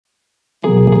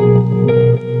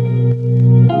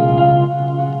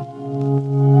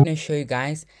to show you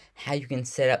guys how you can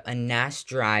set up a NAS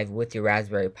drive with your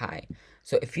Raspberry Pi.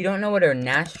 So if you don't know what a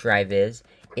NAS drive is,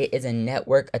 it is a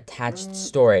network attached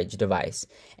storage device.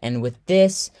 And with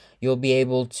this, you'll be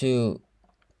able to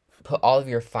put all of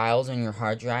your files on your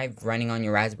hard drive running on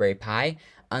your Raspberry Pi,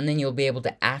 and then you'll be able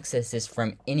to access this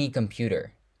from any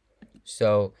computer.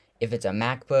 So if it's a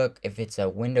MacBook, if it's a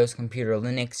Windows computer,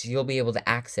 Linux, you'll be able to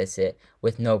access it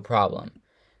with no problem.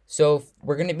 So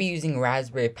we're going to be using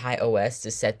Raspberry Pi OS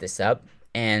to set this up.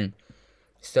 And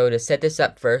so to set this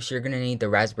up first, you're going to need the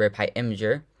Raspberry Pi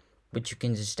imager, which you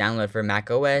can just download for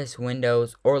macOS,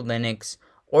 Windows, or Linux.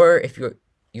 Or if you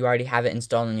already have it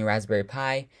installed on your Raspberry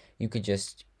Pi, you could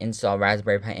just install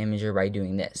Raspberry Pi imager by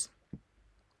doing this.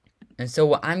 And so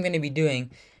what I'm going to be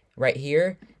doing right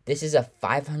here, this is a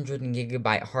 500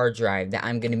 gigabyte hard drive that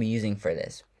I'm going to be using for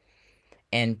this.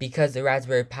 And because the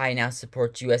Raspberry Pi now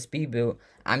supports USB boot,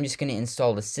 I'm just going to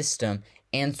install the system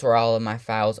and store all of my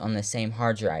files on the same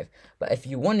hard drive. But if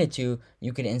you wanted to,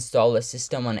 you could install the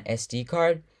system on an SD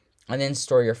card and then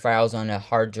store your files on a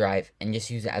hard drive and just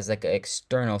use it as like an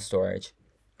external storage.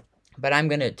 But I'm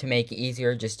going to make it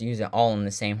easier, just use it all on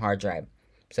the same hard drive.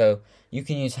 So you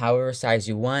can use however size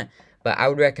you want, but I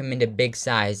would recommend a big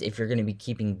size if you're going to be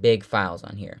keeping big files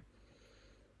on here.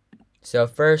 So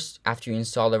first, after you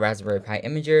install the Raspberry Pi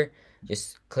imager,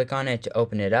 just click on it to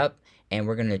open it up, and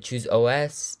we're going to choose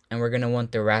OS, and we're going to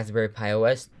want the Raspberry Pi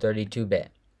OS 32-bit.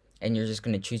 And you're just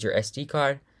going to choose your SD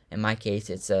card. In my case,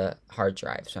 it's a hard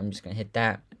drive, so I'm just going to hit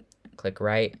that, click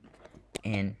right,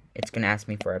 and it's going to ask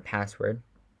me for a password.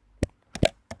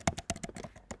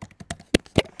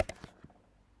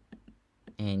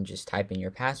 And just type in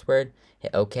your password,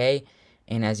 hit OK,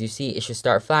 and as you see, it should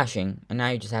start flashing, and now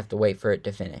you just have to wait for it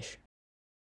to finish.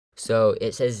 So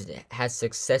it says it has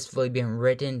successfully been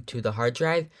written to the hard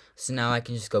drive, so now I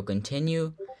can just go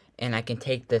continue, and I can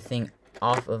take the thing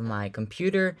off of my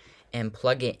computer and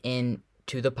plug it in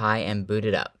to the Pi and boot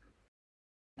it up.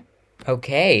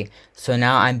 Okay, so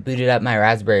now I'm booted up my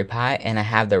Raspberry Pi, and I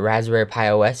have the Raspberry Pi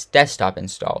OS desktop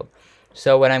installed.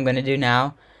 So what I'm going to do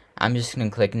now, I'm just going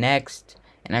to click next,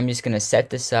 and I'm just going to set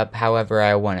this up however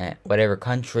I want it. Whatever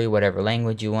country, whatever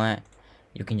language you want,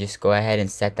 you can just go ahead and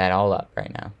set that all up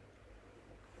right now.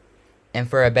 And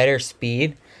for a better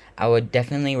speed, I would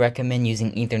definitely recommend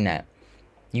using Ethernet.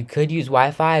 You could use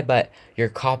Wi-Fi, but you're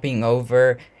copying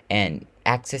over and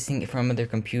accessing it from other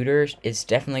computers. It's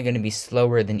definitely going to be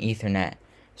slower than Ethernet.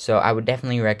 So I would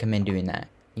definitely recommend doing that.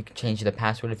 You can change the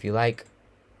password if you like.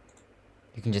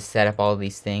 You can just set up all of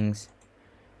these things.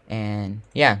 And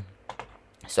yeah.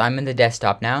 So I'm in the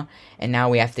desktop now, and now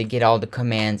we have to get all the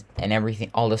commands and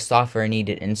everything, all the software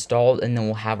needed installed, and then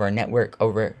we'll have our network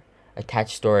over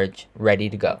attached storage ready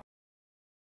to go.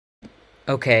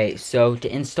 Okay, so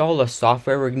to install the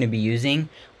software we're going to be using,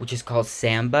 which is called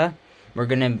Samba, we're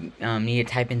going to need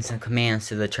to type in some commands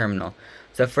to the terminal.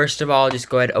 So first of all, just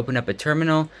go ahead and open up a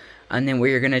terminal, and then what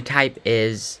you're going to type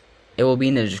is, it will be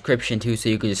in the description too, so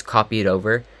you can just copy it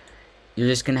over. You're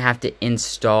just going to have to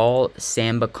install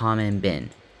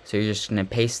samba-common-bin. So you're just going to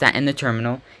paste that in the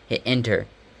terminal, hit enter.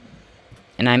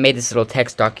 And I made this little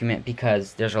text document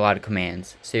because there's a lot of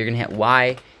commands. So you're going to hit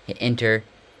Y, hit enter,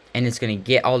 and it's going to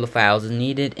get all the files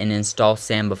needed and install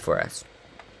Samba for us.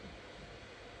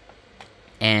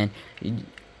 And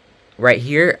right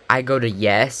here, I go to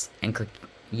yes and click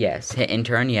yes. Hit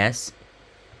enter on yes.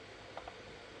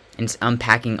 And it's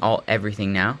unpacking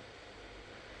everything now.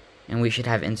 And we should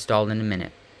have installed in a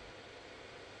minute.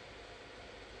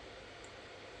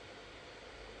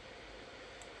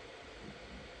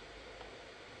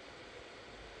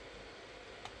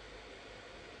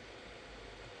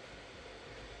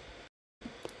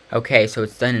 Okay, so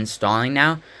it's done installing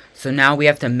now. So now we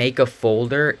have to make a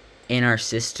folder in our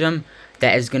system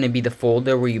that is going to be the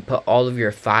folder where you put all of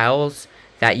your files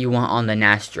that you want on the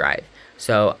NAS drive.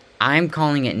 So I'm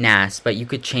calling it NAS, but you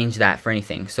could change that for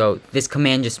anything. So this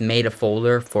command just made a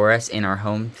folder for us in our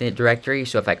home directory.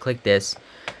 So if I click this,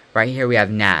 right here we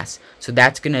have NAS. So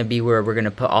that's going to be where we're going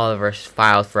to put all of our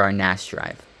files for our NAS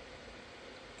drive.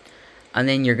 And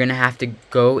then you're going to have to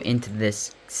go into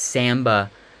this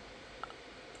Samba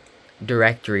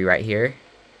directory right here,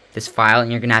 this file,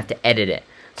 and you're going to have to edit it.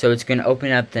 So it's going to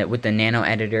open up with the nano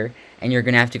editor, and you're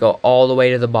going to have to go all the way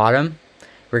to the bottom.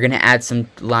 We're going to add some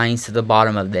lines to the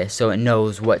bottom of this so it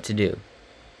knows what to do.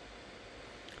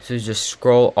 So just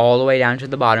scroll all the way down to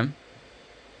the bottom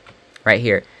right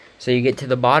here. So you get to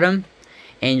the bottom,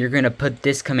 and you're going to put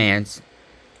this commands.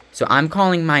 So I'm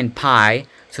calling mine Pi,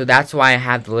 so that's why I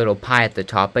have the little Pi at the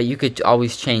top, but you could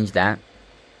always change that.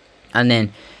 And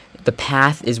then the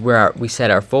path is where we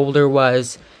said our folder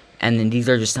was, and then these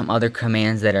are just some other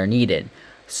commands that are needed.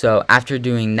 So after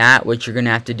doing that, what you're going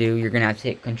to have to do, you're going to have to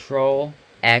hit Control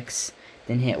X,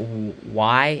 then hit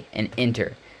Y and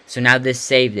enter. So now this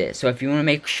saved it. So if you want to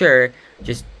make sure,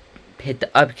 just hit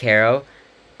the up arrow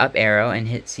and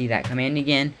hit see that command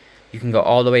again. You can go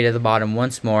all the way to the bottom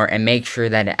once more and make sure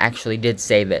that it actually did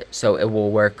save it, so it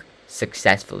will work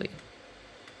successfully.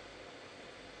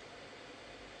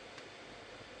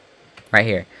 Right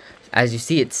here. As you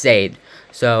see, it's saved.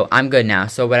 So I'm good now.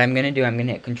 So what I'm going to do, I'm going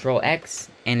to hit Control X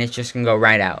and it's just going to go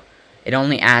right out. It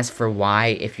only asks for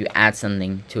Y if you add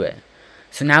something to it.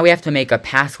 So now we have to make a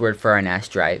password for our NAS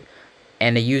drive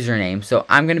and a username. So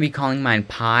I'm going to be calling mine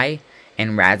Pi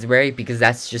and Raspberry because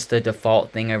that's just the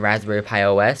default thing of Raspberry Pi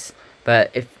OS. But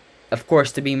if, of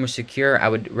course, to be more secure, I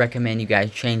would recommend you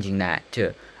guys changing that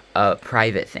to a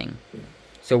private thing.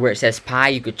 So where it says Pi,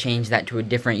 you could change that to a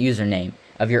different username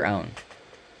of your own.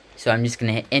 So I'm just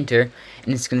going to hit enter,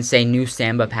 and it's going to say new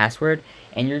Samba password,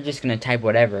 and you're just going to type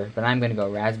whatever, but I'm going to go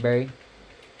Raspberry,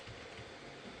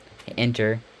 hit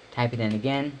enter, type it in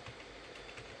again,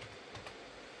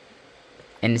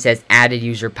 and it says added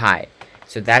user Pi.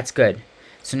 So that's good.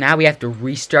 So now we have to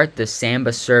restart the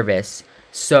Samba service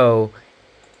so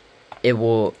it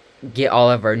will get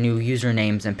all of our new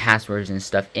usernames and passwords and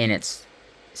stuff in its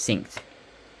synced.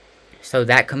 So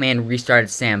that command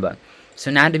restarted Samba. So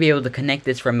now to be able to connect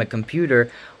this from a computer,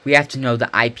 we have to know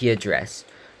the IP address.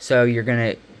 So you're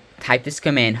going to type this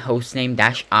command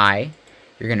hostname-i,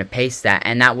 you're going to paste that,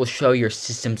 and that will show your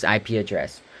system's IP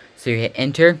address. So you hit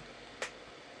enter.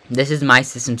 This is my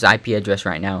system's IP address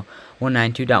right now,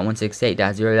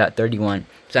 192.168.0.31.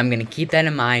 So I'm going to keep that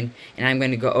in mind, and I'm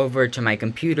going to go over to my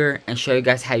computer and show you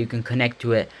guys how you can connect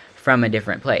to it from a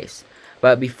different place.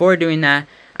 But before doing that,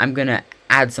 I'm going to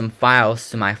add some files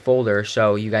to my folder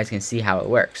so you guys can see how it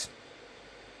works.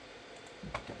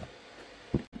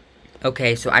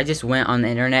 Okay, so I just went on the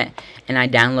internet and I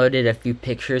downloaded a few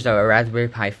pictures of a Raspberry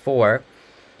Pi 4.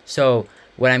 So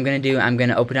what I'm going to do, I'm going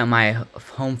to open up my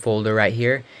home folder right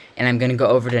here, and I'm going to go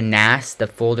over to NAS, the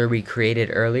folder we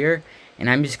created earlier, and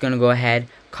I'm just going to go ahead,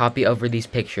 copy over these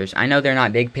pictures. I know they're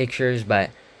not big pictures, but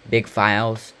big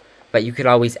files, but you could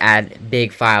always add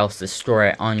big files to store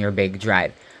it on your big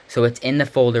drive. So it's in the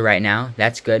folder right now,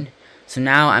 that's good. So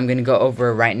now I'm going to go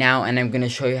over right now, and I'm going to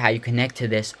show you how you connect to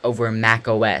this over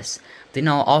macOS. Then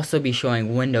I'll also be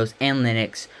showing Windows and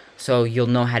Linux, so you'll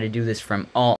know how to do this from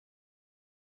all.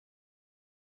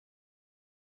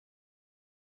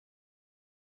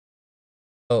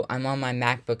 So I'm on my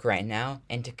MacBook right now,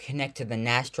 and to connect to the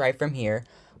NAS drive from here,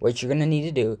 what you're going to need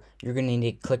to do, you're going to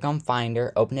need to click on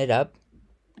Finder, open it up.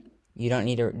 You don't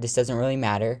need to, this doesn't really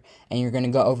matter, and you're going to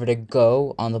go over to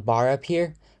Go on the bar up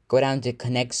here, go down to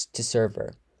Connects to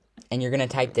Server, and you're going to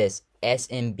type this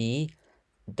smb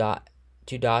dash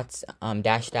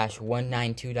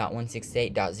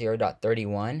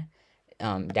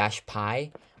 192.168.0.31 dash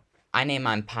pi. I name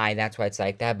mine Pi, that's why it's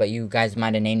like that, but you guys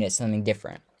might have named it something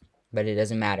different, but it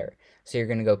doesn't matter. So you're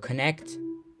going to go connect,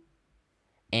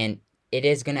 and it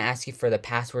is going to ask you for the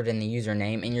password and the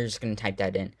username, and you're just going to type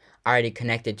that in. I already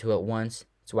connected to it once,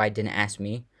 that's why it didn't ask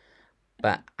me,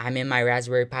 but I'm in my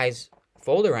Raspberry Pi's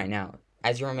folder right now.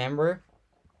 As you remember,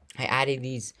 I added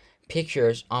these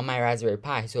pictures on my Raspberry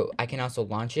Pi, so I can also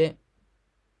launch it.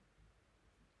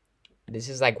 This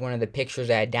is like one of the pictures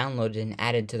that I downloaded and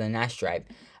added to the NAS drive.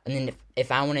 And then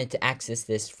if I wanted to access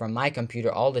this from my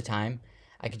computer all the time,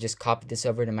 I could just copy this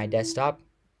over to my desktop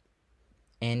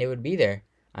and it would be there.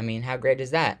 I mean, how great is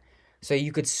that? So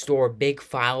you could store big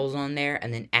files on there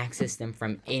and then access them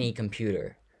from any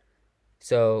computer.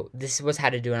 So this was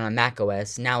how to do it on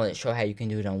macOS. Now let's show how you can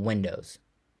do it on Windows.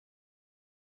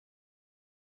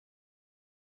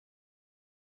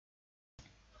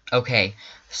 Okay,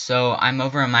 so I'm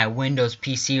over on my Windows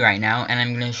PC right now, and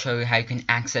I'm going to show you how you can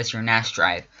access your NAS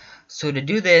drive. So to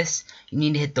do this, you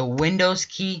need to hit the Windows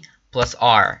key plus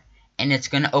R, and it's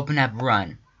going to open up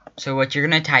Run. So what you're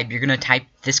going to type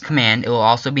this command. It will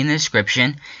also be in the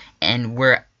description, and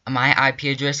where my IP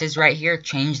address is right here,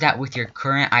 change that with your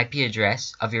current IP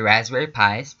address of your Raspberry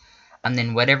Pis, and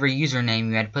then whatever username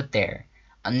you had to put there.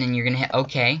 And then you're going to hit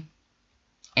OK,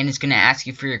 and it's going to ask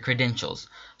you for your credentials.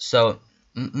 So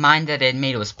mine that I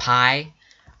made was Pi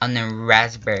and then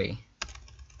Raspberry.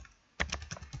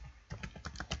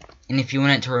 And if you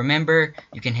want it to remember,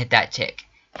 you can hit that tick.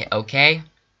 Hit OK,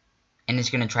 and it's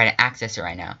going to try to access it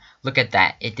right now. Look at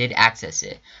that, it did access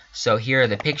it. So here are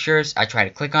the pictures. I try to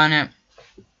click on it,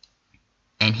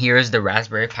 and here is the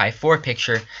Raspberry Pi 4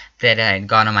 picture that I had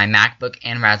got on my MacBook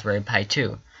and Raspberry Pi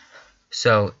 2.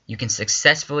 So you can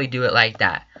successfully do it like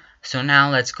that. So now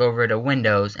let's go over to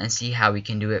Windows and see how we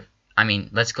can do it.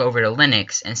 Let's go over to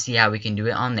Linux and see how we can do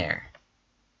it on there.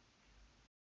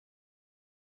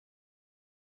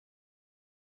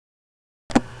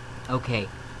 Okay,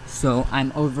 so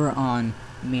I'm over on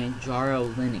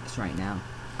Manjaro Linux right now.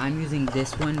 I'm using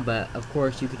this one, but of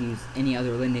course you could use any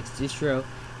other Linux distro,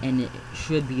 and it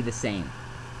should be the same.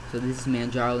 So this is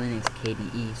Manjaro Linux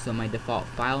KDE, so my default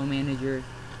file manager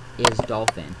is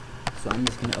Dolphin. So I'm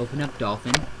just going to open up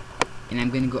Dolphin, and I'm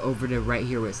going to go over to right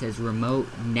here where it says Remote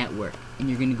Network, and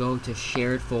you're going to go to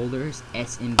Shared Folders,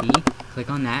 SMB, click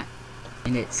on that,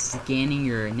 and it's scanning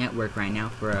your network right now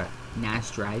for a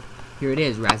NAS drive. Here it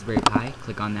is, Raspberry Pi.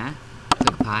 Click on that.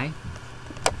 Click Pi.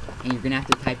 And you're going to have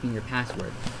to type in your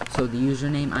password. So the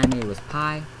username I made was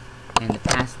Pi, and the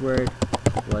password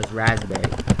was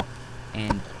Raspberry.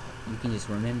 And you can just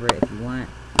remember it if you want,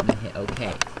 and then hit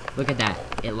OK. Look at that.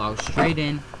 It logs straight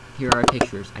in. Here are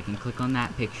pictures. I can click on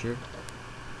that picture.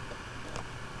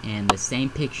 And the same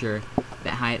picture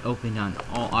that I had opened on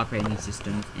all operating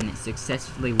systems, and it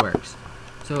successfully works.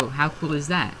 So how cool is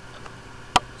that?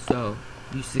 So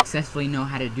you successfully know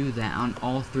how to do that on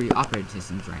all 3 operating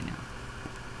systems right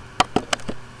now.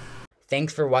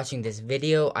 Thanks for watching this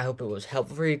video. I hope it was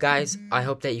helpful for you guys. I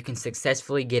hope that you can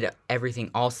successfully get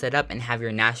everything all set up and have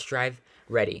your NAS drive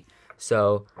ready.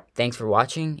 So thanks for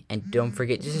watching, and don't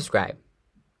forget to subscribe.